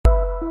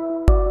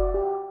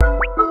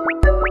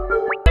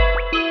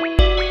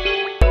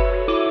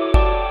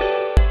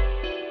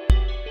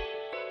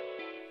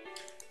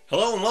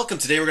Hello and welcome.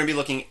 Today we're going to be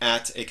looking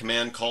at a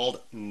command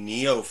called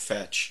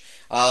Neofetch.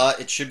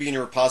 It should be in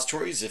your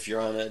repositories. If you're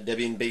on a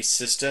Debian-based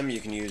system, you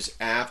can use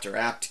apt or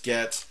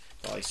apt-get,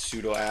 probably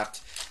sudo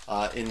apt,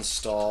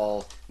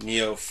 install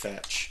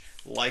Neofetch,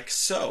 like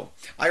so.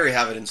 I already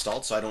have it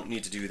installed, so I don't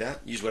need to do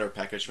that. Use whatever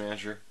package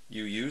manager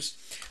you use.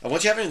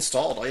 Once you have it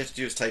installed, all you have to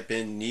do is type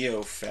in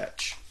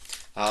Neofetch,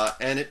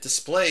 and it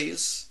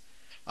displays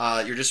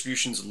your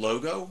distribution's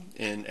logo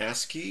in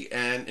ASCII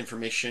and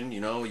information,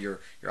 your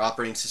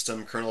operating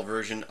system, kernel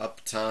version,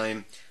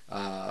 uptime,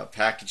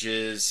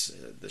 packages,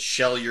 the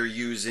shell you're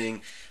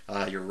using,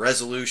 your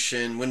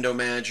resolution, window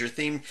manager,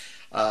 theme,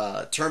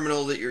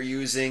 terminal that you're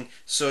using.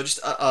 So just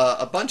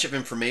a bunch of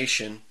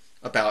information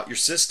about your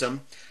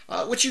system,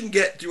 which you can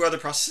get through other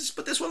processes,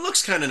 but this one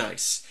looks kind of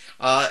nice.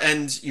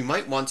 And you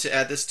might want to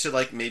add this to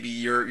like maybe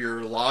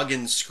your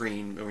login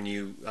screen when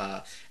you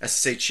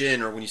SSH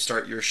in, or when you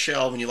start your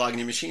shell, when you log in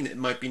your machine. It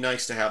might be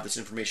nice to have this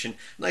information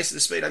nice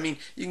displayed. I mean,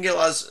 you can get a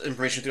lot of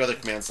information through other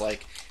commands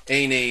like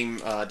aname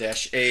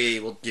 -a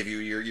will give you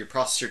your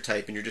processor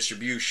type and your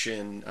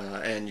distribution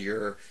and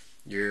your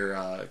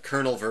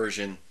kernel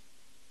version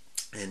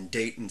and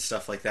date and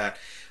stuff like that.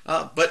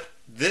 But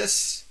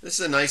this is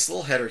a nice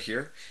little header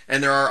here,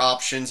 and there are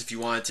options if you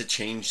wanted to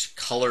change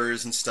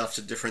colors and stuff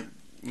to different,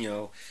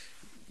 you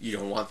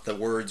don't want the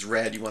words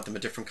red, you want them a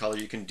different color,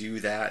 you can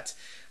do that,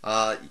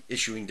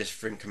 issuing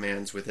different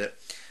commands with it.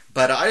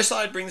 But I just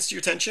thought I'd bring this to your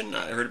attention.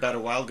 I heard about it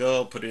a while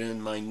ago, put it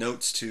in my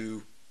notes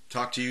to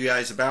talk to you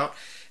guys about,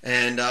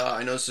 and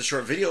I know it's a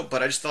short video,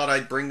 but I just thought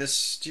I'd bring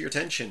this to your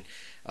attention.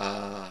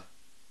 I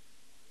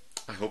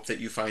hope that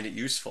you find it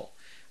useful.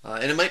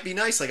 And it might be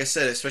nice, like I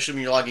said, especially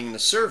when you're logging into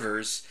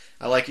servers.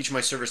 I like each of my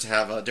servers to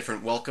have a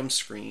different welcome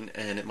screen,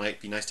 and it might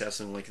be nice to have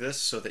something like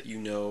this so that you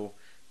know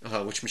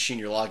which machine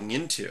you're logging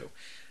into.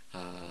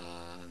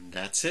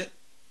 That's it.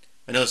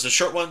 I know this is a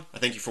short one. I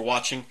thank you for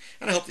watching,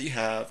 and I hope that you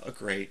have a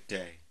great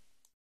day.